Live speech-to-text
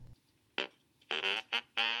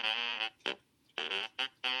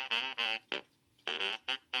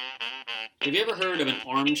Have you ever heard of an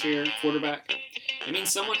armchair quarterback? It means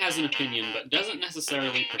someone has an opinion but doesn't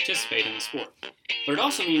necessarily participate in the sport. But it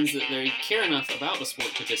also means that they care enough about the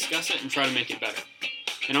sport to discuss it and try to make it better.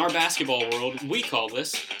 In our basketball world, we call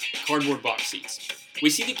this cardboard box seats. We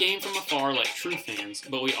see the game from afar like true fans,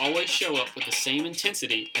 but we always show up with the same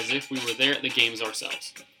intensity as if we were there at the games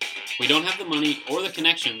ourselves. We don't have the money or the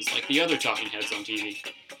connections like the other talking heads on TV.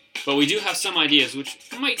 But we do have some ideas which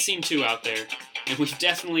might seem too out there, and we've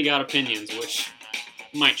definitely got opinions which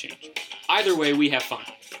might change. Either way, we have fun.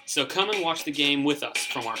 So come and watch the game with us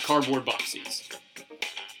from our cardboard box seats.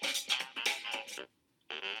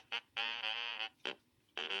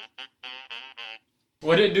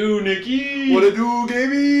 What it do, Nikki? What it do,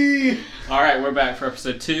 Gaby? Alright, we're back for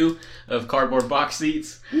episode 2 of Cardboard Box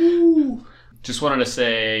Seats. Woo. Just wanted to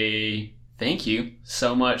say thank you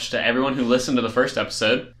so much to everyone who listened to the first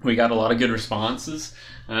episode. We got a lot of good responses,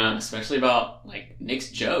 especially about Nick's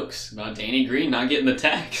jokes, about Danny Green not getting the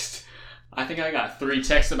text. I think I got 3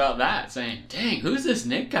 texts about that saying, dang, who's this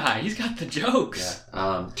Nick guy? He's got the jokes.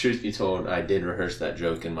 Yeah. Truth be told, I did rehearse that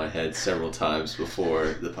joke in my head several times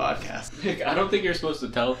before the podcast. Nick, I don't think you're supposed to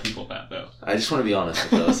tell people that, though. I just want to be honest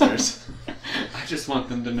with the listeners. I just want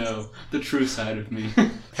them to know the true side of me.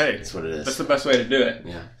 Hey, that's what it is. That's the best way to do it.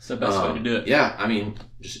 Yeah. It's the best way to do it. Yeah, I mean,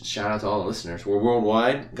 just shout out to all the listeners. We're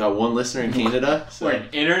worldwide. Got 1 listener in Canada. So. We're an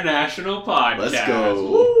international podcast. Let's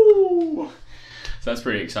go. Woo! So that's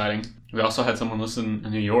pretty exciting. We also had someone listen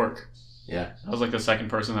in New York. Yeah. That was the second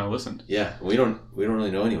person that listened. Yeah, we don't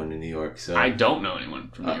really know anyone in New York, so I don't know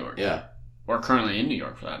anyone from New York. Yeah. Or currently in New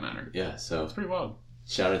York for that matter. Yeah, so it's pretty wild.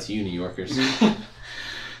 Shout out to you, New Yorkers.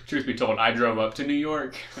 Truth be told, I drove up to New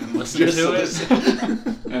York and listened to it.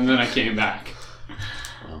 And then I came back.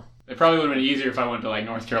 Well, it probably would have been easier if I went to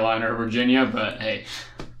North Carolina or Virginia, but hey.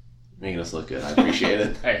 Making us look good. I appreciate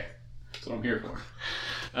it. Hey, that's what I'm here for.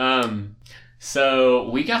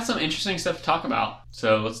 So we got some interesting stuff to talk about.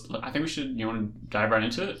 So I think we should, you want to dive right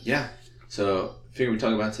into it? Yeah. So I figured we'd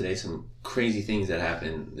talk about today some crazy things that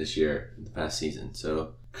happened this year, the past season.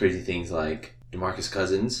 So crazy things like DeMarcus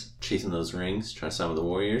Cousins chasing those rings, trying to sign with the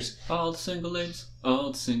Warriors. All the single ladies.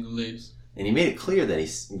 All the single ladies. And he made it clear that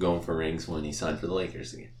he's going for rings when he signed for the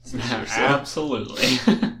Lakers again. So absolutely.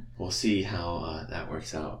 We'll see how that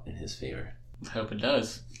works out in his favor. I hope it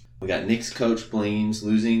does. We got Knicks coach blames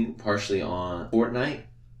losing partially on Fortnite.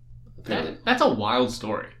 That's a wild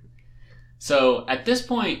story. So at this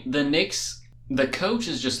point, the Knicks, the coach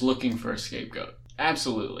is just looking for a scapegoat.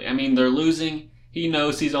 Absolutely. I mean, they're losing. He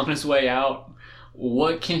knows he's on his way out.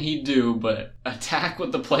 What can he do but attack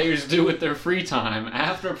what the players do with their free time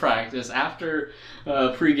after practice, after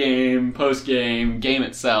pregame, postgame, game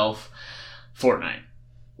itself? Fortnite.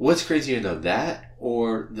 What's crazier though, that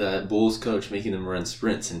or the Bulls coach making them run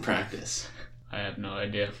sprints in practice? I have no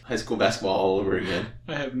idea. High school basketball all over again.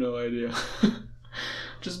 I have no idea.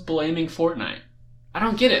 Just blaming Fortnite. I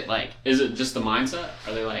don't get it. Is it just the mindset?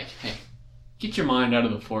 Are they hey, get your mind out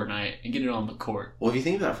of the Fortnite and get it on the court? Well, if you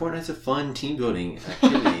think about it, Fortnite's a fun team building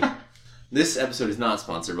activity. This episode is not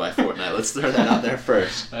sponsored by Fortnite. Let's throw that out there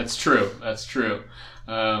first. That's true.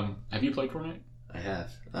 Have you played Fortnite? I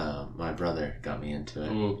have. My brother got me into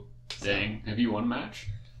it. Ooh, dang. Have you won a match?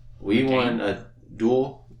 We won a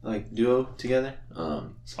duo together.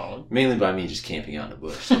 Solid. Mainly by me just camping out in the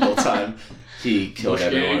bush the whole time. He killed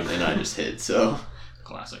everyone and I just hid. So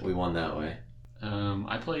classic. We won that way.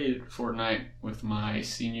 I played Fortnite with my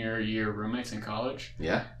senior year roommates in college.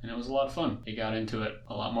 Yeah. And it was a lot of fun. He got into it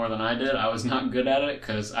a lot more than I did. I was not good at it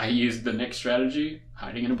because I used the Nick strategy,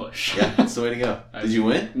 hiding in a bush. Yeah, that's the way to go. Did you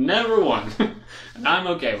win? Never won. And I'm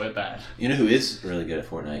okay with that. You know who is really good at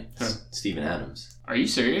Fortnite? Steven Adams. Are you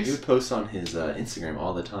serious? He would post on his Instagram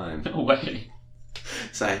all the time. No way.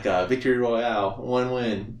 It's Victory Royale, 1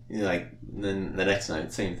 win. Then the next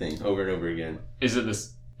night, same thing, over and over again. Is it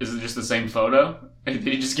just the same photo? Did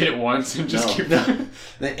he just get it once and just keep No.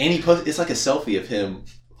 And he posts, it's like a selfie of him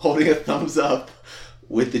holding a thumbs up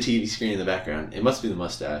with the TV screen in the background. It must be the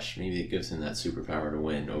mustache. Maybe it gives him that superpower to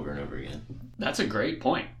win over and over again. That's a great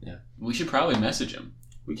point. Yeah. We should probably message him.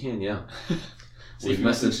 We can, yeah. We've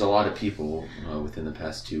messaged a lot of people within the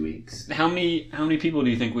past 2 weeks. How many people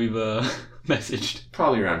do you think we've messaged?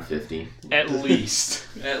 Probably around 50. At least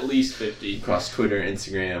 50. Across Twitter,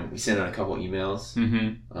 Instagram. We sent out a couple emails.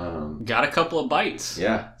 Mm-hmm. Got a couple of bites.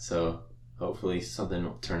 Yeah, so hopefully something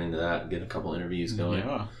will turn into that. Get a couple interviews going.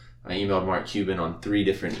 Yeah. I emailed Mark Cuban on 3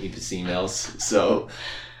 different emails. So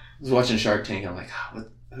I was watching Shark Tank. I'm like,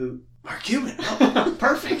 who? Mark Cuban. Oh,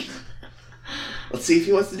 perfect. Let's see if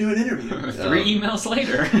he wants to do an interview. 3 emails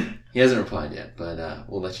later. He hasn't replied yet, but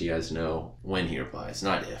we'll let you guys know when he replies.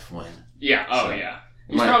 Not if, when. Yeah. Oh, yeah.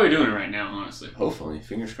 He's probably doing it right now, honestly. Hopefully.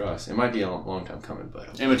 Fingers crossed. It might be a long time coming,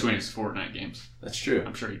 but... In between his Fortnite games. That's true.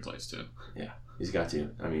 I'm sure he plays, too. Yeah, he's got to.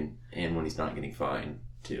 I mean, and when he's not getting fined,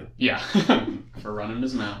 too. Yeah. For running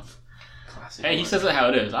his mouth. Classic. Hey, he says it how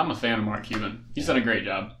it is. I'm a fan of Mark Cuban. He's done a great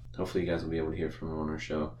job. Hopefully you guys will be able to hear from him on our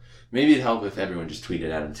show. Maybe it'd help if everyone just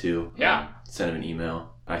tweeted at him, too. Yeah. Send him an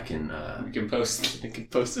email. We can post... We can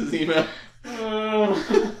post his email.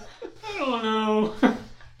 Oh, I don't know.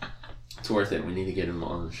 It's worth it. We need to get him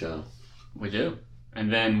on the show. We do.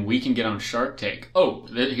 And then we can get on Shark Tank. Oh,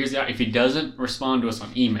 here's the... If he doesn't respond to us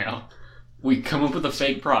on email, we come up with a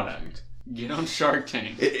fake product. Get on Shark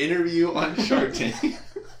Tank. An interview on Shark Tank.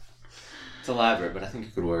 It's elaborate, but I think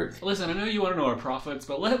it could work. Listen, I know you want to know our profits,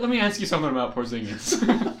 but let me ask you something about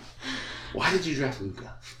Porzingis. Why did you draft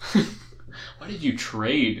Luka? Why did you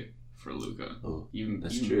trade for Luka? Oh, Even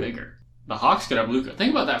true. bigger. The Hawks could have Luka.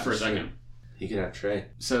 Think about that for a second. True. He could have Trey.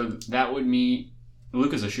 So that would mean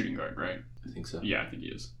Luka's a shooting guard, right? I think so. Yeah, I think he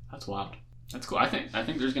is. That's wild. That's cool. I think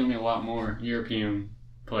there's going to be a lot more European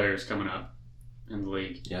players coming up in the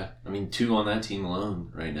league. Yeah, I mean 2 on that team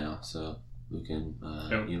alone right now. So Luka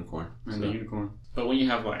and Unicorn. And the Unicorn. But when you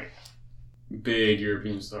have like big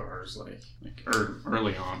European stars, like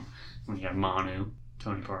early on, when you have Manu,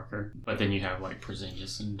 Tony Parker, but then you have like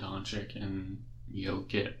Porzingis and Doncic and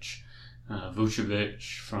Jokic, Vucevic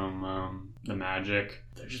from the Magic.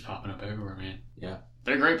 They're just popping up everywhere, man. Yeah.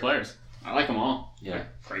 They're great players. I like them all. Yeah. They're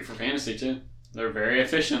great for fantasy, too. They're very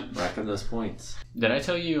efficient. Rack up those points. Did I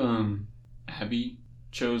tell you Abby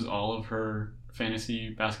chose all of her fantasy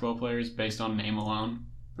basketball players based on name alone?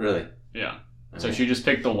 Really? Yeah. So she just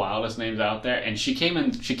picked the wildest names out there, and she came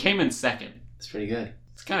in second. That's pretty good.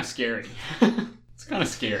 It's kind of scary. It's kind of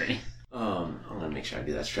scary. I'm gonna make sure I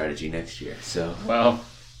do that strategy next year. So well,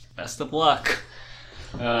 best of luck.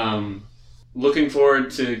 Looking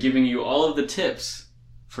forward to giving you all of the tips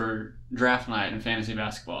for draft night and fantasy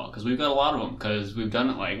basketball, because we've got a lot of them, because we've done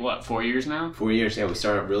it 4 years now? 4 years, yeah. We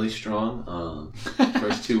started really strong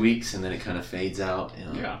first 2 weeks, and then it kind of fades out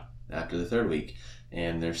after the third week.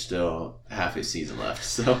 And there's still half a season left.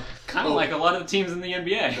 So kind of like a lot of the teams in the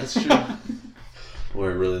NBA. That's true.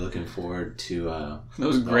 We're really looking forward to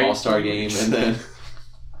those great All-Star game, and then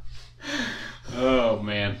oh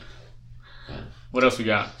man. What else we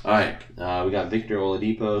got? All right, we got Victor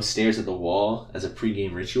Oladipo stares at the wall as a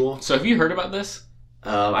pregame ritual. So have you heard about this?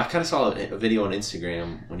 I kind of saw a video on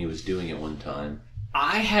Instagram when he was doing it one time.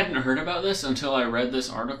 I hadn't heard about this until I read this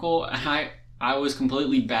article, and I was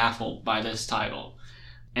completely baffled by this title.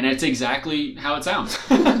 And it's exactly how it sounds.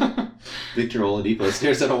 Victor Oladipo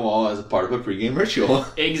stares at a wall as a part of a pregame ritual.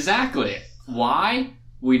 Exactly. Why?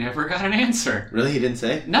 We never got an answer. Really? He didn't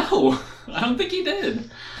say? No, I don't think he did.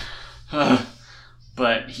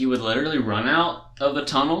 But he would literally run out of the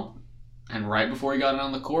tunnel, and right before he got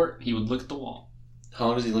on the court, he would look at the wall. How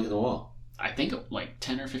long does he look at the wall? I think like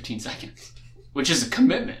 10 or 15 seconds, which is a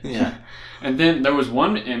commitment. Yeah. And then there was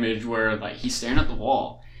one image where like he's staring at the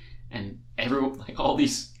wall, and everyone, like all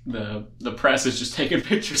these, the press is just taking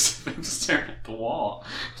pictures of him staring at the wall.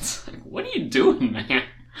 It's like, what are you doing, man?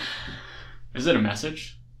 Is it a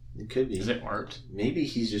message? It could be. Is it art? Maybe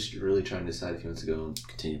he's just really trying to decide if he wants to go and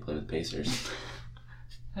continue to play with the Pacers.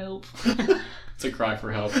 Help. It's a cry for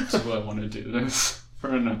help. That's what I want to do this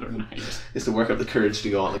for another night. Is to work up the courage to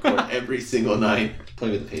go on the court every single night to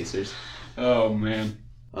play with the Pacers. Oh, man.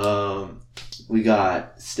 We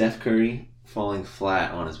got Steph Curry falling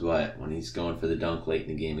flat on his butt when he's going for the dunk late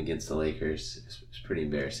in the game against the Lakers. It's pretty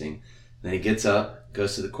embarrassing. Then he gets up,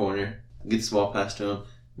 goes to the corner, gets the ball passed to him,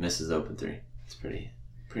 misses the open three. It's pretty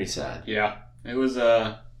sad. Yeah. It was,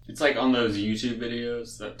 it's like on those YouTube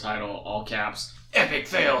videos that title, all caps, Epic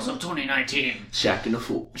Fails of 2019. Shaqtin' a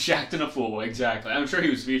Fool. Shaqtin' a Fool, exactly. I'm sure he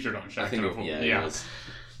was featured on Shaqtin' a Fool. Yeah, he was.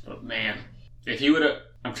 But man, if he would have,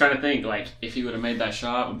 I'm trying to think, like, if he would have made that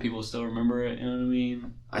shot, would people still remember it? You know what I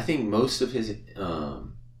mean? I think most of the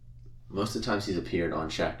times he's appeared on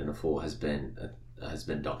Shaqtin' a Fool has been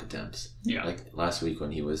dunk attempts. Yeah. Like last week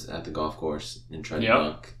when he was at the golf course and tried to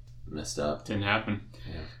dunk, messed up. Didn't happen.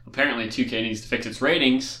 Yeah. Apparently 2K needs to fix its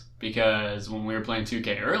ratings, because when we were playing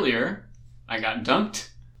 2K earlier, I got dunked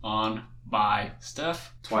on by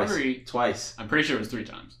Steph Curry. Twice. I'm pretty sure it was 3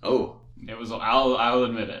 times. Oh. It was. I'll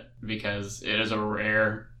admit it, because it is a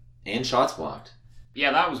rare. And shots blocked.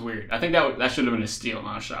 Yeah, that was weird. I think that should have been a steal,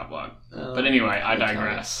 not a shot block. But anyway, I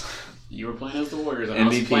digress. You were playing as the Warriors, and MVP. I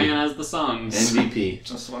was playing as the Suns. MVP.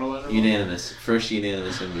 Just want to let everyone. Unanimous. First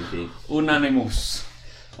unanimous MVP. Unanimous.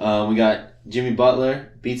 We got Jimmy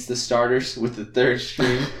Butler beats the starters with the third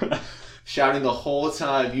string, shouting the whole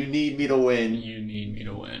time, "You need me to win." You need me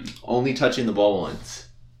to win. Only touching the ball once.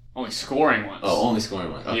 Only scoring once. Oh, only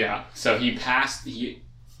scoring once. Okay. Yeah. So he passed.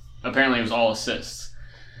 Apparently it was all assists.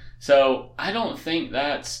 So I don't think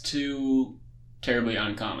that's too terribly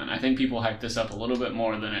uncommon. I think people hyped this up a little bit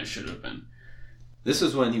more than it should have been. This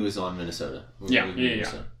was when he was on Minnesota.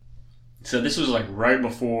 Yeah. So this was like right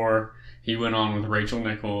before he went on with Rachel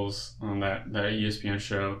Nichols on that ESPN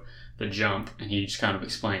show, The Jump, and he just kind of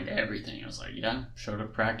explained everything. I was like, yeah, showed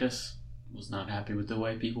up practice, was not happy with the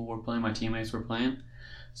way people were playing, my teammates were playing.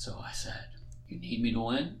 So I said, you need me to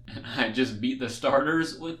win? And I just beat the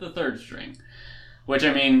starters with the third string. Which,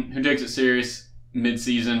 I mean, who takes it serious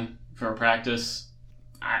mid-season for a practice?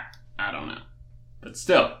 I don't know. But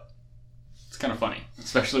still, it's kind of funny,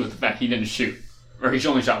 especially with the fact he didn't shoot. Or he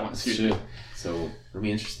only shot once. So it'll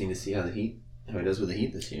be interesting to see how he does with the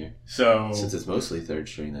Heat this year. So since it's mostly third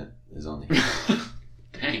string that is on the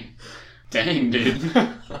Heat. Dang, dude.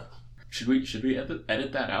 Should we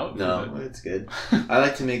edit that out? No, it's good. I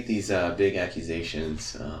like to make these big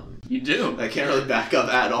accusations. You do. I can't really back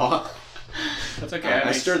up at all. That's okay.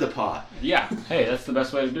 I stir the pot. Yeah. Hey, that's the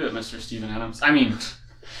best way to do it, Mr. Steven Adams. I mean,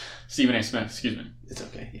 Stephen A. Smith. Excuse me. It's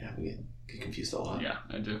okay. Yeah, we get confused a lot. Yeah,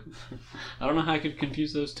 I do. I don't know how I could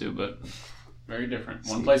confuse those two, but very different.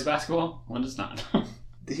 One plays basketball, one does not.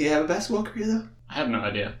 Did he have a basketball career, though? I have no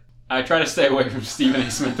idea. I try to stay away from Stephen A.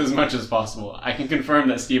 Smith as much as possible. I can confirm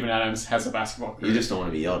that Steven Adams has a basketball career. You just don't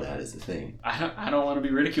want to be yelled at is the thing. I don't want to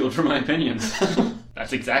be ridiculed for my opinions.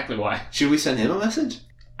 That's exactly why. Should we send him a message?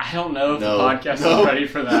 I don't know if the podcast is ready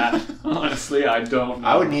for that. Honestly, I don't know.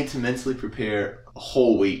 I would need to mentally prepare a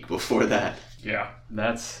whole week before that. Yeah,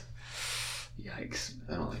 that's... Yikes.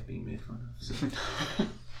 I don't like being made fun of. So.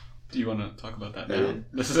 Do you want to talk about that now?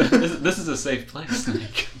 This is a safe place,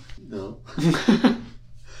 Nick. No.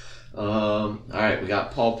 Alright, we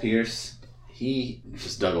got Paul Pierce. He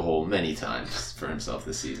just dug a hole many times for himself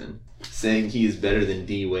this season, saying he is better than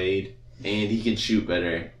D. Wade and he can shoot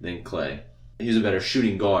better than Klay. He's a better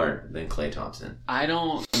shooting guard than Klay Thompson. I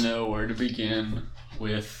don't know where to begin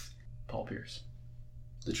with Paul Pierce.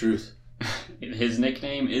 The truth. His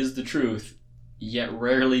nickname is The Truth, yet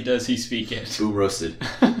rarely does he speak it. Boom roasted.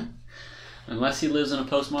 Unless he lives in a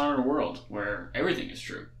postmodern world where everything is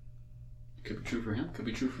true. Could be true for him, could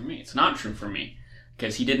be true for me. It's not true for me,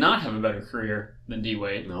 because he did not have a better career than D.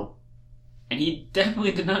 Wade. Nope. And he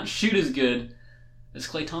definitely did not shoot as good as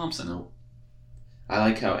Klay Thompson. Nope. I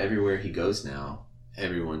like how everywhere he goes now,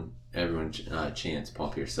 everyone chants Paul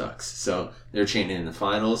Pierce sucks. So they're chanting in the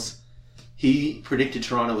finals. He predicted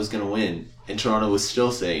Toronto was going to win, and Toronto was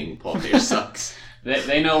still saying Paul Pierce sucks.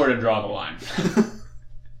 They know where to draw the line.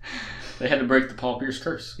 They had to break the Paul Pierce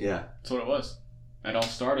curse. Yeah. That's what it was. It all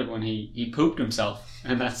started when he pooped himself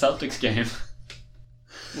in that Celtics game.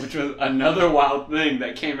 Which was another wild thing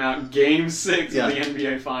that came out Game 6 of the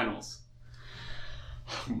NBA Finals.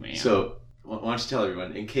 Oh, man. So, why don't you tell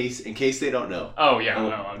everyone, in case they don't know. Oh, yeah.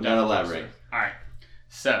 Not elaborate. All right.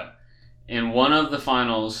 So, in one of the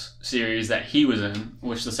finals series that he was in,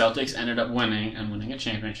 which the Celtics ended up winning a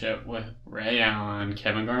championship with Ray Allen,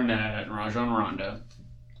 Kevin Garnett, and Rajon Rondo.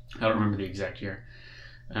 I don't remember the exact year.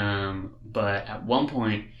 But at one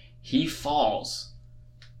point, he falls,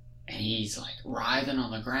 and he's like writhing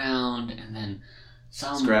on the ground, and then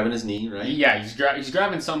he's grabbing his knee, right? Yeah, he's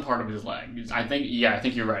grabbing some part of his leg. I think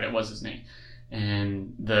you're right. It was his knee.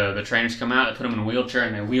 And the trainers come out, they put him in a wheelchair,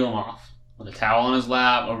 and they wheel him off with a towel on his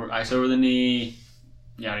lap, ice over the knee,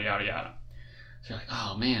 yada yada yada. So you're like,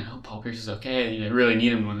 oh man, I hope Paul Pierce is okay. They really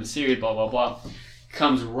need him to win the series. Blah blah blah.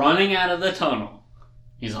 Comes running out of the tunnel.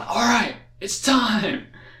 He's like, all right, it's time.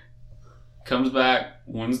 Comes back,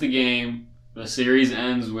 wins the game. The series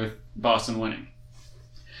ends with Boston winning.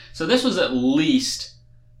 So this was at least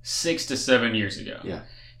 6 to 7 years ago. Yeah.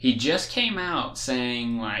 He just came out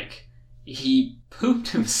saying, like, he pooped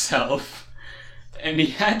himself and he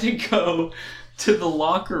had to go to the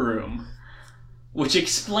locker room, which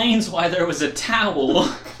explains why there was a towel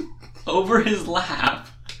over his lap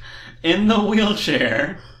in the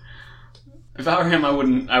wheelchair. If I were him, I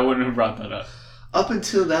wouldn't have brought that up. Up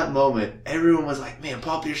until that moment, everyone was like, man,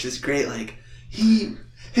 Paul Pierce is great. Like,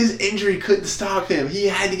 his injury couldn't stop him. He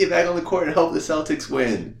had to get back on the court and help the Celtics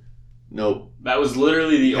win. Nope. That was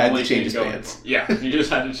literally the only thing to change his pants. Yeah, he just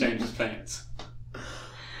had to change his pants.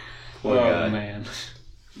 Poor guy. Man.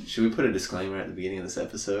 Should we put a disclaimer at the beginning of this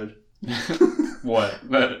episode? What?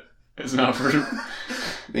 That it's not for...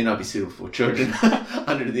 May not be suitable for children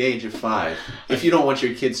under the age of 5. If you don't want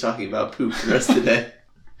your kids talking about poop the rest of the day.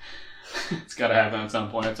 It's got to happen at some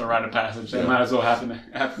point. It's a rite of passage. They might as well happen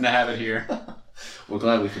to have it here. We're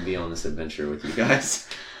glad we can be on this adventure with you guys.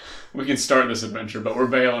 We can start this adventure, but we're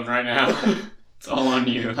bailing right now. It's all on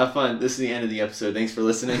you. Have fun. This is the end of the episode. Thanks for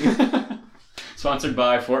listening. Sponsored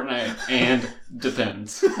by Fortnite and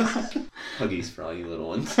Depends. Huggies for all you little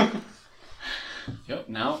ones. Yep,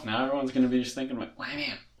 now everyone's going to be just thinking, like, wow,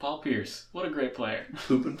 man, Paul Pierce. What a great player.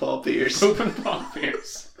 Poopin' Paul Pierce. Poopin' Paul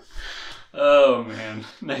Pierce. Oh, man.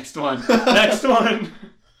 Next one. Next one.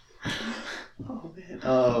 Oh,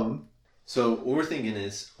 man. So what we're thinking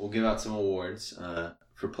is we'll give out some awards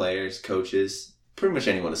for players, coaches, pretty much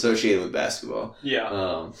anyone associated with basketball.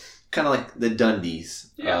 Yeah. Kind of like the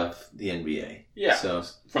Dundies of the NBA. Yeah. So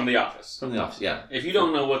from The Office. From The Office, yeah. If you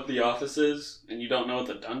don't know what The Office is and you don't know what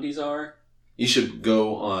the Dundies are, you should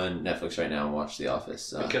go on Netflix right now and watch The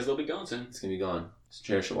Office. Because they'll be gone soon. It's going to be gone. So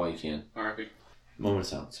cherish it while you can. R.I.P. Moment of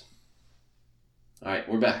silence. All right,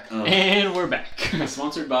 we're back. And we're back.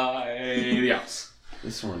 Sponsored by The Office.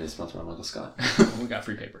 This one is sponsored by Michael Scott. We got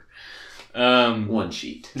free paper. One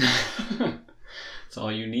sheet. That's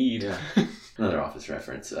all you need. Yeah. Another Office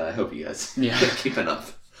reference. I hope you guys keeping up.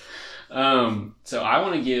 So I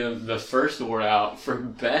want to give the first award out for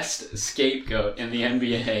best scapegoat in the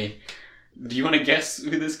NBA. Do you want to guess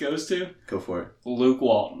who this goes to? Go for it. Luke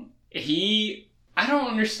Walton. I don't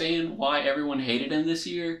understand why everyone hated him this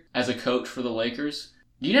year as a coach for the Lakers.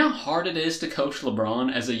 Do you know how hard it is to coach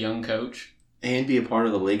LeBron as a young coach? And be a part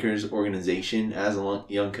of the Lakers organization as a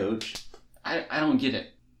young coach? I don't get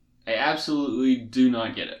it. I absolutely do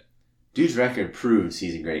not get it. Dude's record proves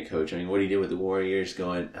he's a great coach. I mean, what he did with the Warriors,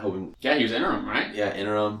 helping. Yeah, he was interim, right? Yeah,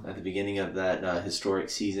 interim at the beginning of that historic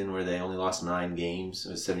season where they only lost 9 games.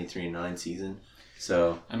 It was 73-9 season.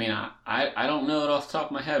 So I mean, I don't know it off the top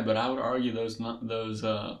of my head, but I would argue those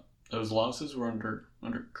losses were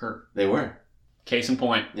under Kurt. They were. Case in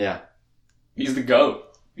point. Yeah. He's the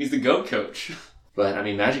GOAT. He's the GOAT coach. But, I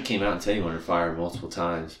mean, Magic came out and said he wanted to fire him multiple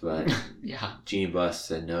times, but yeah. Jeannie Buss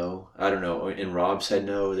said no. I don't know. And Rob said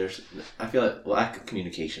no. I feel like lack of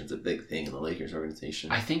communication is a big thing in the Lakers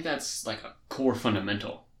organization. I think that's like a core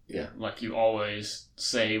fundamental. Yeah. Like you always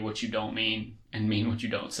say what you don't mean and mean what you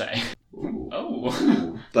don't say. Ooh. Oh.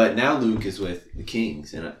 Ooh. But now Luke is with the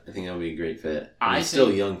Kings, and I think that would be a great fit. It's still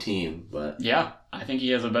a young team, but... Yeah, I think he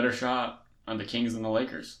has a better shot on the Kings than the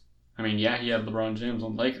Lakers. I mean, yeah, he had LeBron James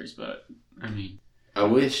on the Lakers, but, I mean... I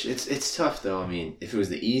wish... It's tough, though. I mean, if it was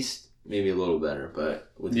the East, maybe a little better,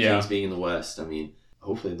 but with the Kings being in the West, I mean,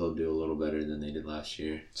 hopefully they'll do a little better than they did last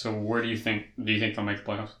year. So where do you think they'll make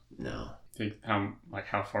the playoffs? No. How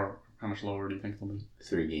much lower do you think they'll be?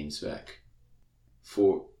 3 games back.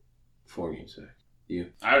 4 games back. You?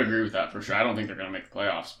 I would agree with that for sure. I don't think they're going to make the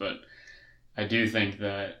playoffs, but I do think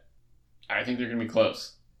they're going to be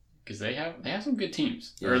close because they have some good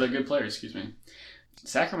teams or they're good players. Excuse me.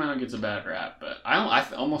 Sacramento gets a bad rap, but I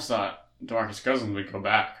almost thought DeMarcus Cousins would go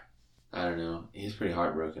back. I don't know. He's pretty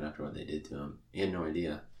heartbroken after what they did to him. He had no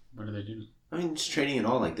idea. What did they do? I mean, just trading it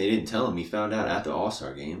all. Like they didn't tell him. He found out at the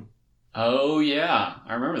All-Star game. Oh yeah,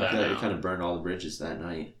 I remember that. They kind of burned all the bridges that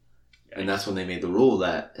night, and that's when they made the rule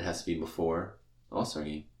that it has to be before All-Star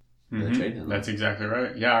game. Mm-hmm. That's exactly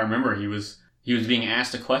right. Yeah, I remember he was being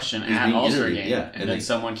asked a question at All-Star game, and then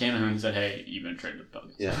someone came to him and said, "Hey, you've been traded to the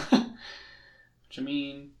Pelicans." Yeah, which I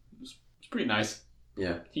mean, it's pretty nice.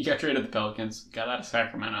 Yeah, he got traded to the Pelicans, got out of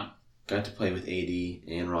Sacramento, got to play with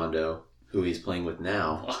AD and Rondo, who he's playing with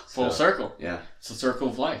now. Full circle. Yeah, it's a circle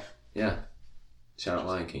of life. Yeah. Shout out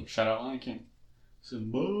Lion King. Shout out Lion King.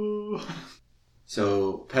 Simba.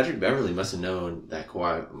 So Patrick Beverley must have known that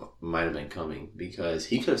Kawhi might have been coming because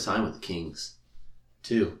he could have signed with the Kings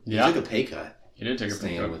too. He took a pay cut. He did take a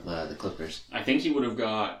pay cut with the Clippers. I think he would have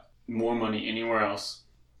got more money anywhere else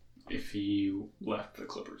if he left the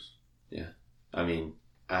Clippers. Yeah, I mean,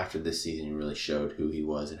 after this season, he really showed who he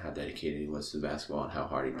was and how dedicated he was to basketball and how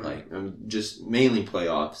hard he played. I mean, just mainly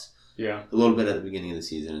playoffs. Yeah. A little bit at the beginning of the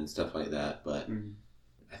season and stuff like that, but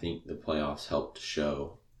I think the playoffs helped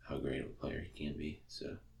show how great of a player he can be.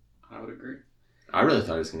 So I would agree. I really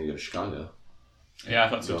thought he was going to go to Chicago. Yeah, I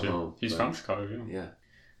thought so too. He's from Chicago, yeah. Yeah.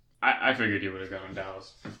 I figured he would have gone to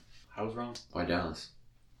Dallas. I was wrong. Why Dallas?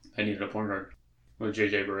 They needed a point guard. With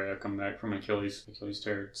J.J. Barea come back from Achilles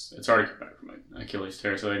tear. It's already come back from Achilles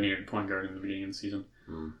tear, so they needed a point guard in the beginning of the season.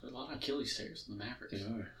 There's a lot of Achilles tears in the Mavericks. They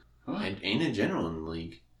are. What? And in general in the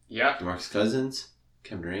league. Yeah. DeMarcus Cousins,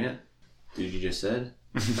 Kevin Durant, dude you just said.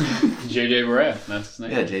 J.J. Barea, that's his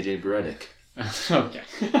name. Yeah, J.J. Baredick. Okay.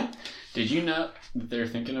 Did you know that they're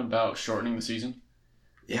thinking about shortening the season?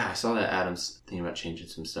 Yeah, I saw that Adams thinking about changing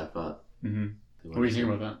some stuff up. Mm-hmm. What do you think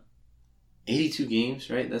about that? 82 games,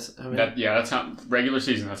 right? That's how many? That's how regular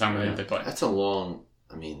season. That's how many they play. That's a long.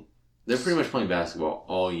 I mean, they're pretty much playing basketball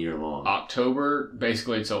all year long. October,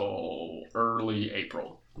 basically, till early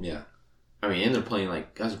April. Yeah, I mean, and they're playing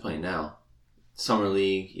guys are playing now. Summer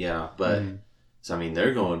league, yeah, but so I mean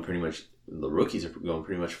they're going pretty much. The rookies are going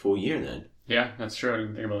pretty much full year then. Yeah, that's true. I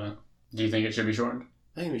didn't think about that. Do you think it should be shortened?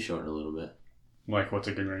 I think we shorten a little bit. Like, what's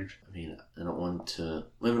a good range? I mean, I don't want to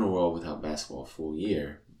live in a world without basketball full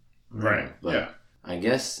year. Right. But yeah. I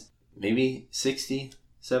guess maybe 60,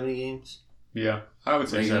 70 games. Yeah, I would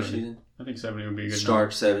say Regular 70. season. I think 70 would be a good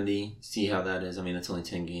Start 70, see how that is. I mean, it's only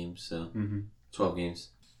 10 games, so 12 games.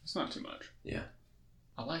 It's not too much. Yeah.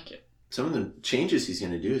 I like it. Some of the changes he's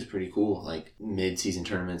going to do is pretty cool, like mid-season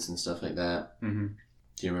tournaments and stuff like that. Mm-hmm.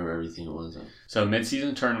 Do you remember everything it was? So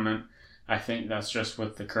mid-season tournament, I think that's just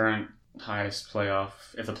with the current highest playoff.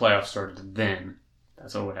 If the playoff started then,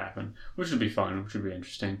 that's what would happen, which would be fun, which would be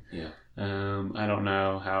interesting. Yeah. I don't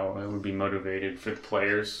know how it would be motivated for the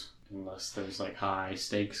players unless there's like high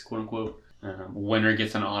stakes, quote unquote. Winner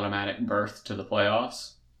gets an automatic berth to the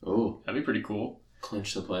playoffs. Oh. That'd be pretty cool.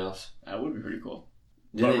 Clinch the playoffs. That would be pretty cool.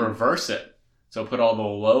 But reverse it. So put all the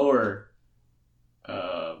lower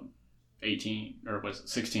 18 or was it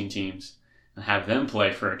 16 teams and have them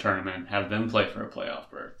play for a tournament, have them play for a playoff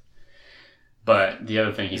berth. But the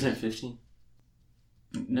other thing isn't it 15?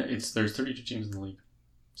 No, there's 32 teams in the league,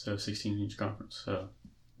 so 16 in each conference. So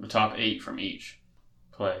the top 8 from each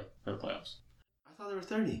play for the playoffs. I thought there were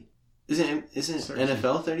 30. Isn't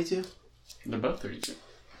NFL 32? They're both 32.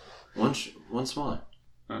 One smaller.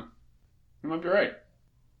 Huh. You might be right,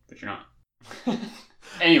 but you're not.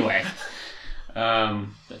 Anyway,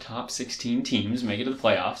 the top 16 teams make it to the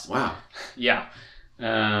playoffs. Wow. Yeah.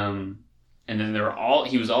 And then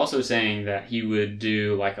he was also saying that he would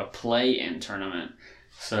do like a play-in tournament.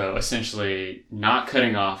 So essentially not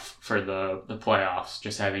cutting off for the playoffs,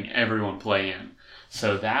 just having everyone play in.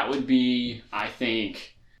 So that would be, I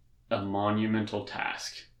think, a monumental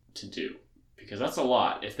task to do. Because that's a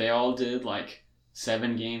lot. If they all did like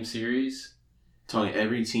 7-game series. Telling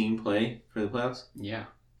every team play for the playoffs? Yeah.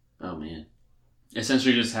 Oh, man.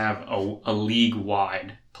 Essentially just have a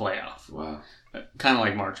league-wide playoff. Wow. Kind of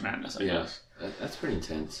like March Madness, I guess. That's pretty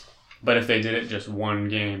intense. But if they did it just one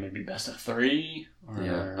game, maybe best of 3?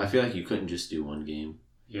 Yeah, I feel like you couldn't just do one game.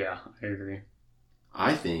 Yeah, I agree.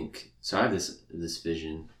 I think, so I have this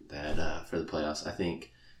vision that for the playoffs, I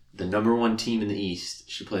think the number 1 team in the East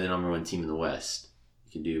should play the number 1 team in the West.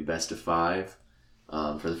 You can do best of 5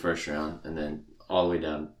 for the first round, and then all the way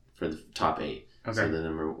down for the top 8. Okay. So the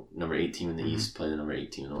number 8 team in the East play the number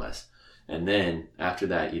 8 team in the West. And then after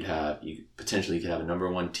that, you potentially could have a number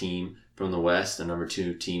 1 team from the West, a number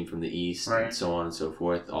 2 team from the East, right, and so on and so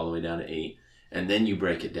forth, all the way down to 8. And then you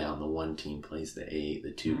break it down. The 1 team plays the 8,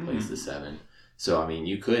 the 2 plays the 7. So, I mean,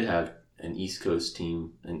 you could have an East Coast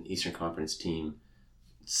team, an Eastern Conference team,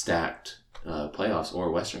 stacked playoffs,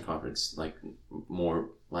 or Western Conference, like more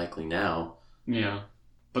likely now. Yeah.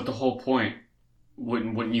 But the whole point,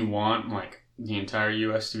 wouldn't you want, like, the entire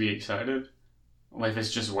U.S. to be excited? Like, if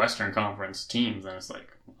it's just Western Conference teams, then it's like,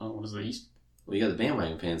 oh, what is the East? Well, you got the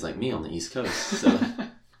bandwagon fans like me on the East Coast, so...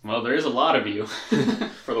 Well, there is a lot of you.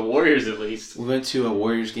 For the Warriors, at least. We went to a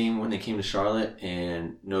Warriors game when they came to Charlotte,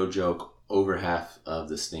 and no joke, over half of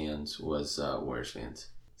the stands was Warriors fans.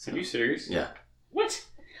 So, are you serious? Yeah. What?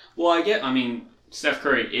 Well, I mean, Steph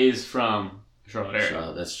Curry is from Charlotte area.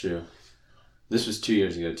 Charlotte, that's true. This was 2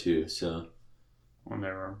 years ago, too, so... When they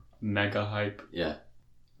were mega hype. Yeah.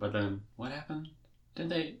 But then, what happened? Didn't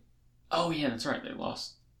they... Oh, yeah, that's right. They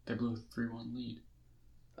lost. They blew a 3-1 lead.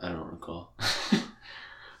 I don't recall.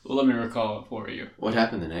 Well, let me recall it for you. What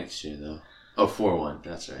happened the next year, though? Oh, 4-1.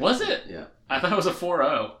 That's right. Was it? Yeah. I thought it was a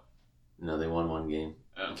 4-0. No, they won 1 game.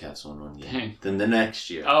 Oh. The Cavs won 1 game. Dang. Then the next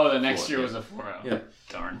year. Oh, the next year was a 4-0. Yep.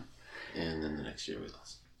 Darn. And then the next year we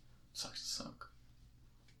lost. Sucks to suck.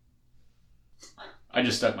 I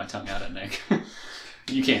just stuck my tongue out at Nick.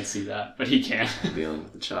 You can't see that, but he can. I'm dealing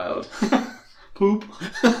with the child. Poop.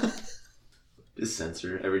 Just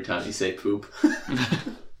censor every time you say poop.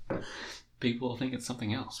 People will think it's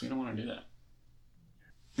something else. We don't want to do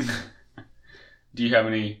that. Do you have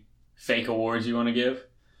any fake awards you want to give?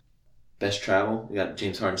 Best travel. We got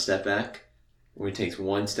James Harden step back, where he takes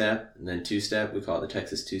 1 step and then 2 step. We call it the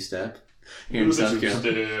Texas 2-step. Here in South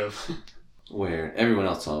Carolina. Where everyone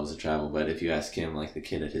else thought it was a travel, but if you ask him, like the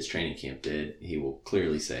kid at his training camp did, he will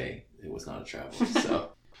clearly say it was not a travel.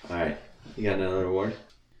 So, all right. You got another award?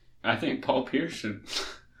 I think Paul Pierce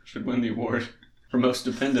should win the award for most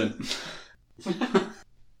dependent.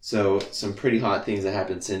 So, some pretty hot things that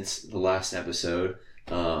happened since the last episode.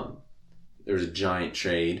 There was a giant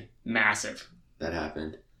trade. Massive. That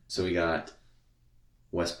happened. So, we got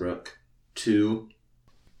Westbrook to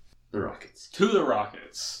the Rockets. To the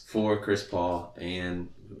Rockets. For Chris Paul and...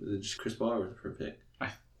 Was it just Chris Paul or was it for a pick? I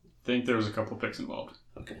think there was a couple picks involved.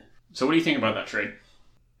 Okay. So what do you think about that trade?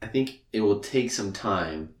 I think it will take some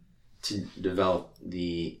time to develop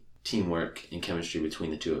the teamwork and chemistry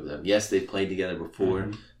between the two of them. Yes, they've played together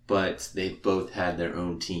before, but they've both had their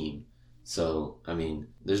own team. So, I mean,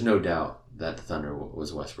 there's no doubt that the Thunder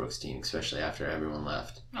was Westbrook's team, especially after everyone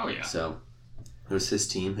left. Oh, yeah. So, it was his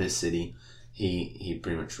team, his city. He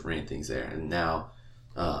pretty much ran things there. And now,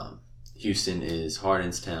 Houston is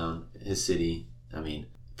Harden's town, his city. I mean,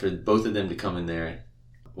 for both of them to come in there,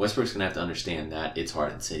 Westbrook's going to have to understand that it's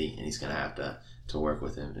Harden's city, and he's going to have to work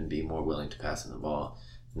with him and be more willing to pass him the ball.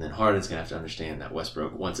 And then Harden's going to have to understand that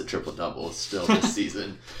Westbrook wants a triple-double still this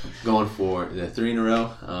season, going for the 3 in a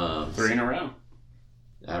row. 3 in a row.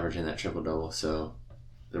 Averaging that triple-double. So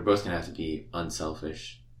they're both going to have to be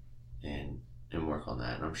unselfish and work on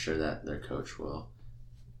that. And I'm sure that their coach will.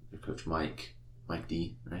 Their coach Mike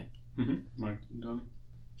D, right? Mm-hmm. Mike D'Antoni.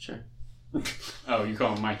 Sure. Oh, you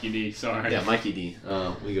call him Mikey D. Sorry. Yeah, Mikey D.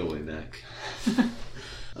 We go way back.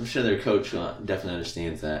 I'm sure their coach definitely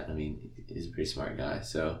understands that. I mean, he's a pretty smart guy,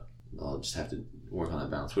 so I'll just have to work on that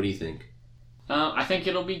balance. What do you think? I think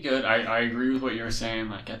it'll be good. I agree with what you were saying.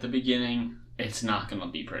 Like, at the beginning, it's not going to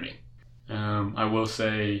be pretty. I will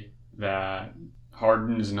say that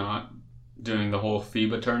Harden is not doing the whole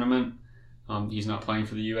FIBA tournament. He's not playing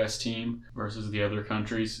for the U.S. team versus the other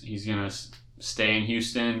countries. He's going to stay in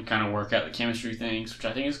Houston, kind of work out the chemistry things, which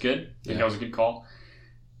I think is good. I think that was a good call.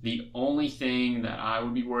 The only thing that I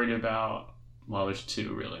would be worried about, well, there's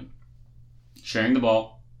two really. Sharing the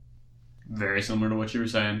ball, very similar to what you were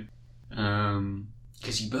saying.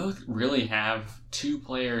 Because you both really have two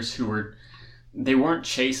players who they weren't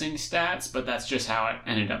chasing stats, but that's just how it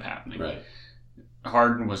ended up happening. Right.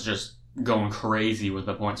 Harden was just going crazy with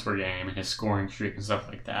the points per game and his scoring streak and stuff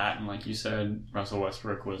like that. And like you said, Russell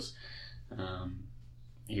Westbrook was,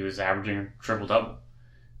 he was averaging a triple-double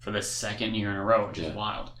for the second year in a row, which is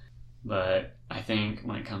wild. But I think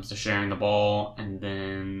when it comes to sharing the ball, and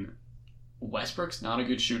then Westbrook's not a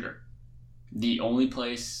good shooter. The only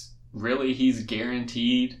place really he's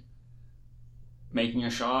guaranteed making a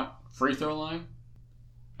shot, free throw line,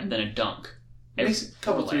 and then a dunk. Makes a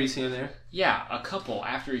couple threes here and there. Yeah, a couple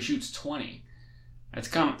after he shoots 20. That's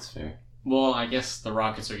fair. Well, I guess the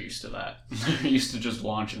Rockets are used to that. They're used to just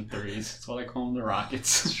launching threes. That's why they call them the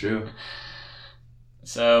Rockets. It's true.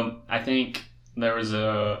 So I think there was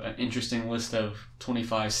an interesting list of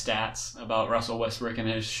 25 stats about Russell Westbrook and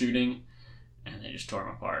his shooting, and they just tore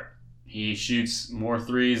him apart. He shoots more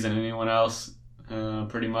threes than anyone else,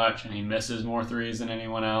 pretty much, and he misses more threes than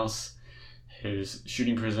anyone else. His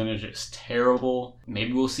shooting percentage is terrible.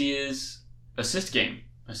 Maybe we'll see his assist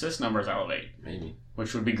numbers elevate. Maybe.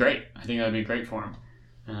 Which would be great. I think that would be great for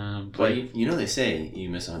him. But you know they say you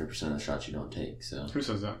miss 100% of the shots you don't take. So who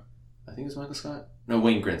says that? I think it's Michael Scott. No,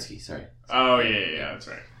 Wayne Gretzky. Sorry. Oh yeah, that's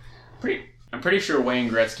right. I'm pretty sure Wayne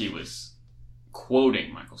Gretzky was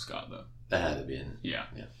quoting Michael Scott though. That had to be in. Yeah.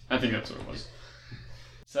 I think that's what it was.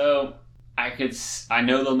 So I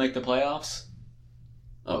know they'll make the playoffs.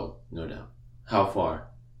 Oh, no doubt. How far?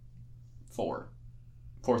 4th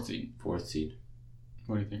seed. 4th seed.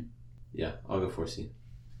 What do you think? Yeah, I'll go 4th seed.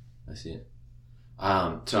 I see it.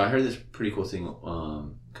 So I heard this pretty cool thing a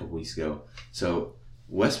couple weeks ago. So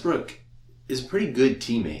Westbrook is a pretty good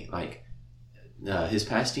teammate. Like his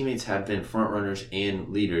past teammates have been front runners and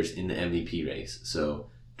leaders in the MVP race. So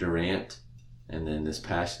Durant, and then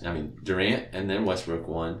Durant and then Westbrook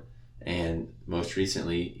won, and most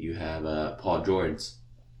recently you have Paul George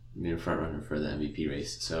being a front runner for the MVP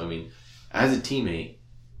race. So I mean, as a teammate,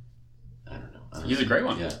 I don't know. He's a great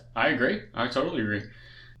one. Yeah, I agree. I totally agree.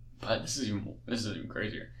 But this is even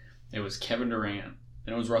crazier. It was Kevin Durant,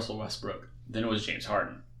 then it was Russell Westbrook, then it was James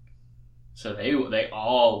Harden. So they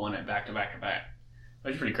all won it back to back to back.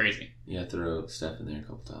 Which is pretty crazy. Yeah, throw Steph in there a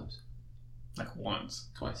couple times. Like once.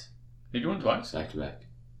 Twice. Did you win twice? Back to back.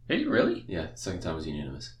 Did you really? Yeah, second time was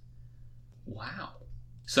unanimous. Wow.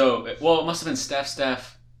 So, it must have been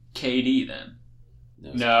Steph, KD then.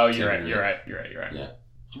 No, you're right. Yeah.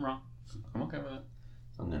 I'm wrong. I'm okay with that.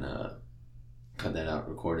 I'm going to cut that out,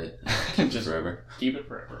 record it, just forever. Keep it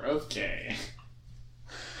forever. Okay.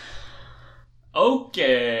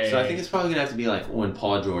 So I think it's probably going to have to be like when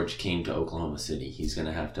Paul George came to Oklahoma City. He's going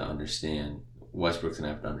to have to understand, Westbrook's going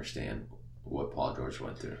to have to understand what Paul George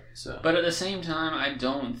went through. So, but at the same time, I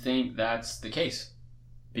don't think that's the case.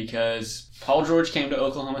 Because Paul George came to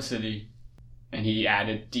Oklahoma City and he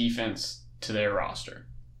added defense to their roster.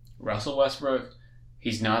 Russell Westbrook,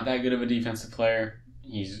 he's not that good of a defensive player.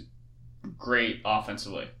 He's great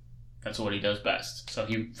offensively. That's what he does best. So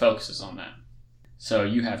he focuses on that. So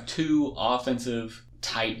you have two offensive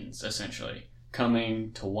titans, essentially,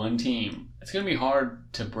 coming to one team, it's going to be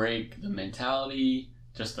hard to break the mentality,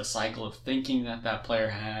 just the cycle of thinking that player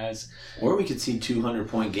has. Or we could see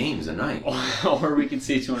 200-point games a night. Or we could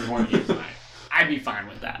see 200-point games a night. I'd be fine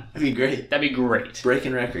with that. That'd be great. That'd be great.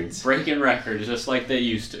 Breaking records. Breaking records just like they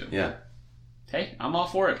used to. Yeah. Hey, I'm all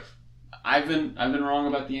for it. I've been wrong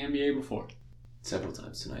about the NBA before. Several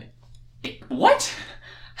times tonight. What?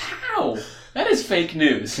 How? That is fake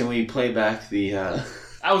news. Can we play back the...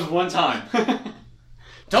 That was one time.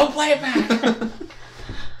 Don't play it back.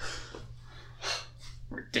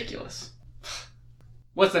 Ridiculous.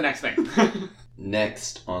 What's the next thing?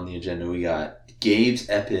 Next on the agenda, we got Gabe's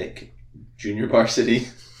epic junior varsity.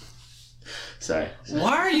 Sorry.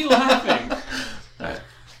 Why are you laughing? All right.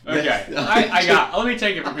 Okay, let me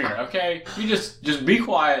take it from here, okay? You just be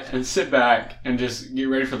quiet and sit back and just get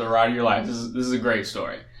ready for the ride of your life. This is a great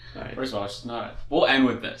story. All right. First of all, it's not. We'll end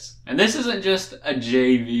with this. And this isn't just a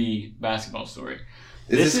JV basketball story.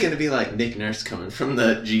 Is this going to be like Nick Nurse coming from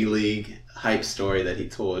the G League hype story that he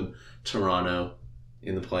told Toronto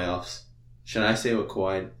in the playoffs? Should I say what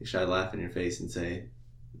Kawhi, should I laugh in your face and say,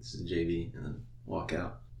 this is JV, and then walk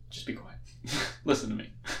out? Just be quiet. Listen to me.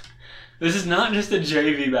 This is not just a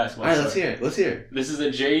JV basketball All right, story. let's hear it. This is a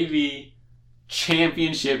JV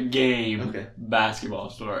championship game Okay. basketball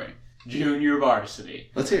story. Junior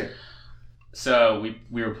varsity. Let's hear it. So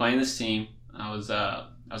we were playing this team. I was in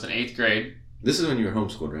 8th grade. This is when you were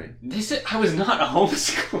homeschooled, right? They said I was not a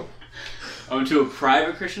homeschool. I went to a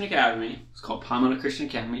private Christian academy. It's called Palmetto Christian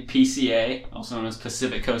Academy, PCA, also known as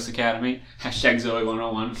Pacific Coast Academy. Hashtag Zoe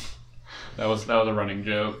 101. That was a running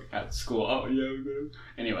joke at school. Oh yeah, we do.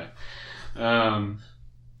 Anyway,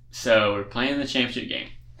 so we're playing the championship game.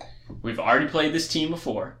 We've already played this team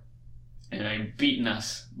before, and they've beaten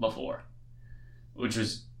us before, which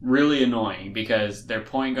was really annoying because their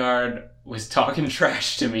point guard was talking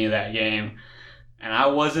trash to me that game, and I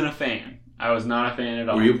wasn't a fan. I was not a fan at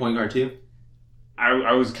all. Were you a point guard too?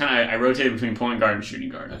 I was I rotated between point guard and shooting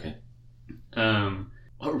guard. Okay.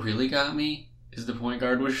 What really got me is the point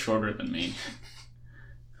guard was shorter than me.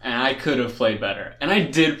 And I could have played better. And I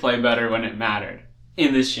did play better when it mattered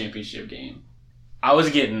in this championship game. I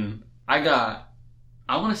got,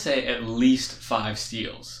 I want to say at least 5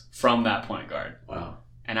 steals from that point guard. Wow.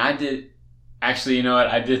 And I did, actually, you know what?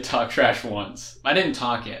 I did talk trash once. I didn't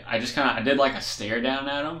talk it. I just I did like a stare down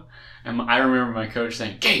at him. And I remember my coach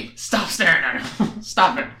saying, Gabe, stop staring at him.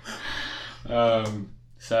 Stop him.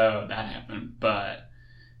 So that happened. But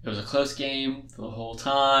it was a close game for the whole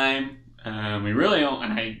time. We really don't,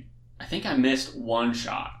 and I think I missed one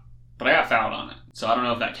shot, but I got fouled on it. So I don't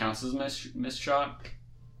know if that counts as a missed shot,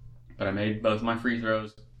 but I made both my free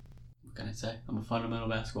throws. What can I say? I'm a fundamental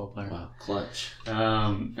basketball player. Wow, clutch.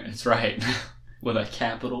 It's right. With a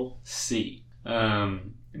capital C.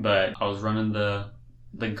 But I was running the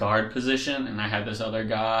guard position, and I had this other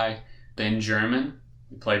guy, Ben German.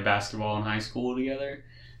 We played basketball in high school together,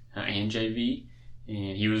 and JV.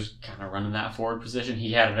 And he was kind of running that forward position.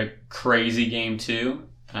 He had a crazy game too.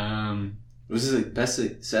 Was this the best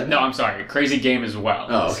of 7? No, I'm sorry. Crazy game as well.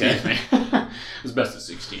 Oh, okay. Excuse me. It was best of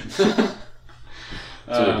 16. So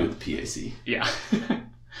we do with the PAC. Yeah.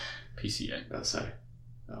 PCA. Oh, sorry.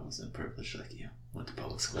 I wasn't privileged like you. Went to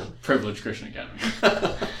public school. Privileged Christian Academy.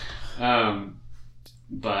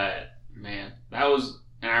 But, man, that was...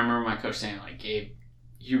 And I remember my coach saying, like, Gabe,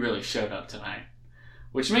 you really showed up tonight.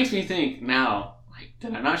 Which makes me think now... Like,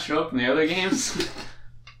 did I not show up in the other games?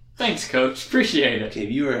 Thanks, Coach. Appreciate it. Okay,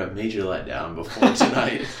 you were a major letdown before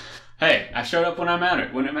tonight. Hey, I showed up when it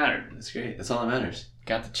mattered. That's great. That's all that matters.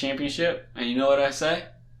 Got the championship, and you know what I say?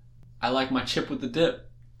 I like my chip with the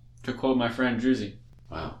dip, to quote my friend Druzy.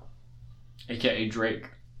 Wow. A.K.A. Drake.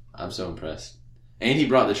 I'm so impressed. And he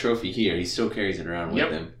brought the trophy here. He still carries it around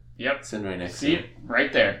with him. Yep. It's in right next to See him. it?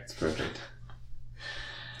 Right there. It's perfect.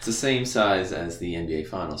 It's the same size as the NBA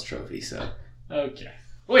Finals trophy, so... Okay.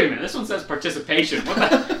 Wait a minute. This one says participation. What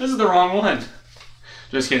the? This is the wrong one.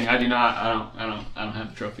 Just kidding. I do not. I don't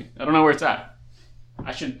have the trophy. I don't know where it's at.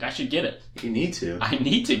 I should get it. You need to. I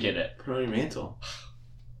need to get it. Put it on your mantle.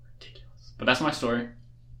 Ridiculous. But that's my story.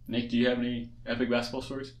 Nick, do you have any epic basketball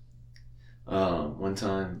stories? One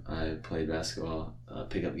time I played basketball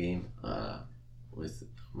pickup game with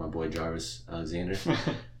my boy Jarvis Alexander,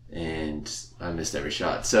 and I missed every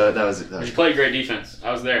shot. So that was You played great defense.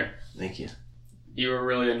 I was there. Thank you. You were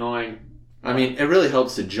really annoying. I mean, it really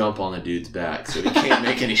helps to jump on the dude's back so he can't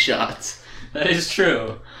make any shots. That is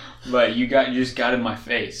true. But you just got in my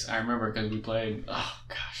face. I remember because we played. Oh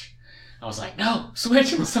gosh, I was like, no,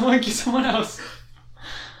 switch him. Someone get someone else.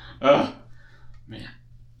 Oh man,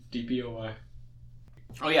 DPOY.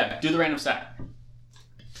 Oh yeah, do the random stat.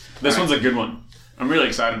 This All right. one's a good one. I'm really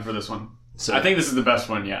excited for this one. So I think this is the best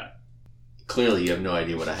one yet. clearly you have no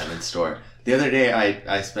idea what I have in store. The other day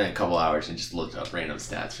I spent a couple hours and just looked up random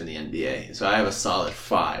stats for the NBA. So I have a solid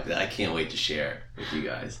 5 that I can't wait to share with you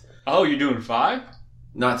guys. Oh, you're doing 5?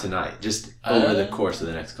 Not tonight, just over the course of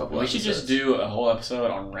the next couple We episodes. should just do a whole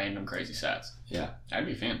episode on random crazy stats. Yeah. That'd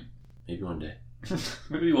be fun. Maybe one day.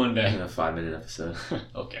 Maybe one day. In a 5-minute episode.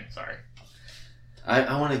 Okay, sorry.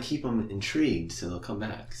 I want to keep them intrigued so they'll come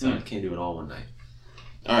back. So I can't do it all one night.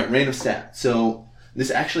 All right, random stat. So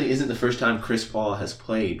this actually isn't the first time Chris Paul has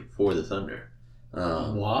played for the Thunder.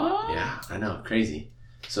 What? Yeah, I know. Crazy.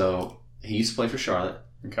 So he used to play for Charlotte.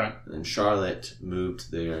 Okay. And then Charlotte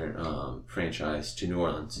moved their franchise to New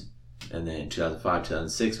Orleans. And then 2005,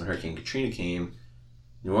 2006, when Hurricane Katrina came,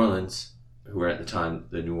 New Orleans, who were at the time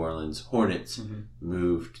the New Orleans Hornets,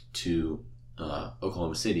 moved to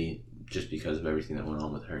Oklahoma City just because of everything that went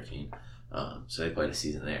on with the hurricane. So they played a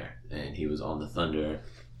season there. And he was on the Thunder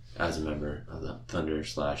as a member of the Thunder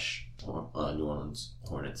 / New Orleans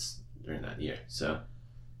Hornets during that year. So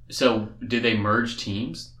did they merge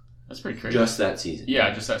teams? That's pretty crazy. just that season.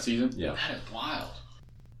 Yeah, just that season? Yeah. That is wild.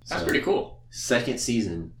 That's So, pretty cool. second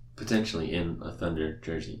season, potentially in a Thunder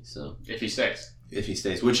jersey. So If he stays. if he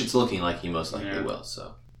stays, which it's looking like he most likely Yeah. will.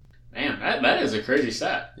 So Man, that is a crazy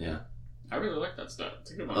stat. yeah. I really like that stat.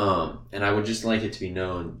 It's a good one. And I would just like it to be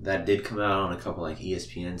known that did come out on a couple like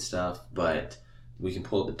ESPN stuff, but we can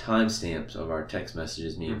pull up the timestamps of our text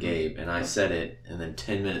messages, me and Gabe, and I said it, and then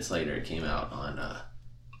 10 minutes later it came out on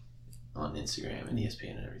Instagram and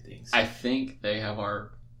ESPN and everything. So I think they have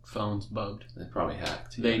our phones bugged. they probably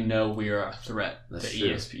hacked. They know we are a threat That's to true.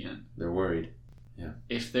 ESPN. They're worried.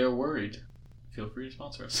 If they're worried, feel free to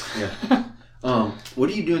sponsor us. Yeah. What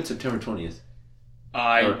are you doing September 20th?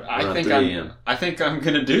 I Around think 3 I'm a.m. I think I'm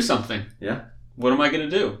gonna do something. Yeah? What am I gonna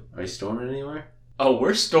do? Are you storming anywhere? Oh,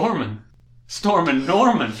 we're storming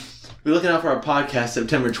Norman. We're looking out for our podcast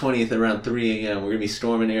September 20th around 3 a.m. We're going to be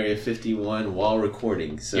storming Area 51 while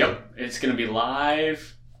recording. So Yep, it's gonna be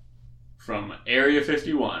live from Area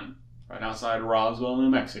 51, right outside Roswell, New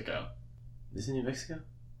Mexico. Is it New Mexico?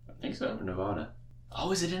 I think so. Or Nevada?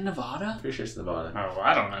 Oh, is it in Nevada? Pretty sure it's Nevada. Oh,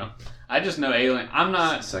 I don't know. I just know alien. I'm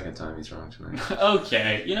not. It's the second time he's wrong tonight.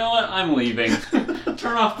 Okay, you know what? I'm leaving.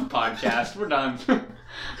 Turn off the podcast. We're done.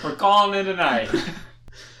 We're calling it a night.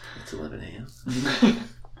 It's 11 a.m.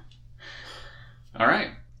 All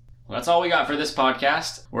right. Well, that's all we got for this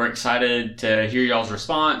podcast. We're excited to hear y'all's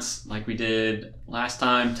response like we did last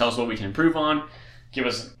time. Tell us what we can improve on. Give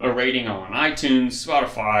us a rating on iTunes,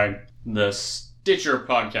 Spotify, the Stitcher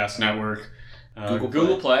Podcast Network,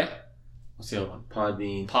 Google Play. What's the other one?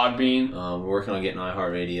 Podbean. We're working on getting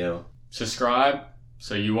iHeartRadio. Subscribe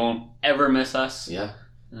so you won't ever miss us. Yeah.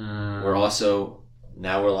 We're also,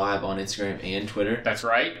 now we're live on Instagram and Twitter. That's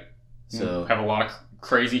right. So Have a lot of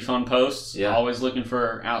crazy fun posts. Yeah. Always looking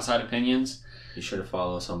for outside opinions. be sure to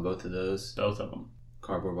follow us on both of those. Both of them.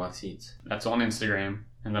 Cardboard Box Seats. That's on Instagram.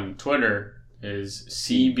 And then Twitter is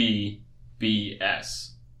CBBS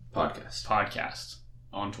Podcast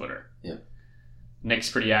on Twitter. Yeah. Nick's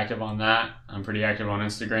pretty active on that. I'm pretty active on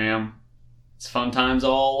Instagram. It's fun times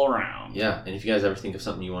all around. Yeah, and if you guys ever think of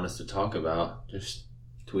something you want us to talk about, just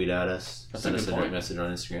tweet at us. That's Send a us good a direct point. message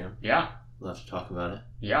on Instagram. Yeah. We'll have to talk about it.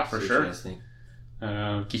 Yeah, for See what sure. you guys think.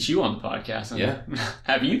 Get you on the podcast and Yeah.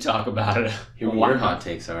 have you talk about it. Hear what Why your not? hot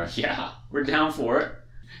takes are. Yeah, we're down for it.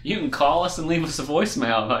 You can call us and leave us a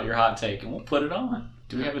voicemail about your hot take, and we'll put it on.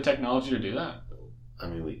 Do we have the technology to do that? I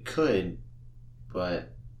mean, we could,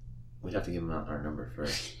 but we'd have to give them out our number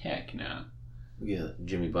first. Heck no. We get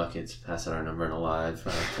Jimmy Buckets, pass out our number in a live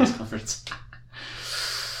press conference.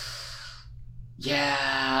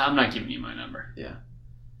 Yeah, I'm not giving you my number.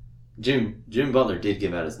 Jim Butler did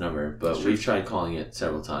give out his number, but That's true. we've tried calling it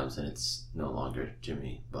several times, and it's no longer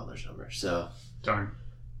Jimmy Butler's number. So, Darn.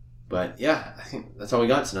 but yeah, I think that's all we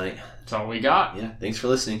got tonight. That's all we got. Yeah, thanks for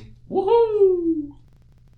listening. Woohoo!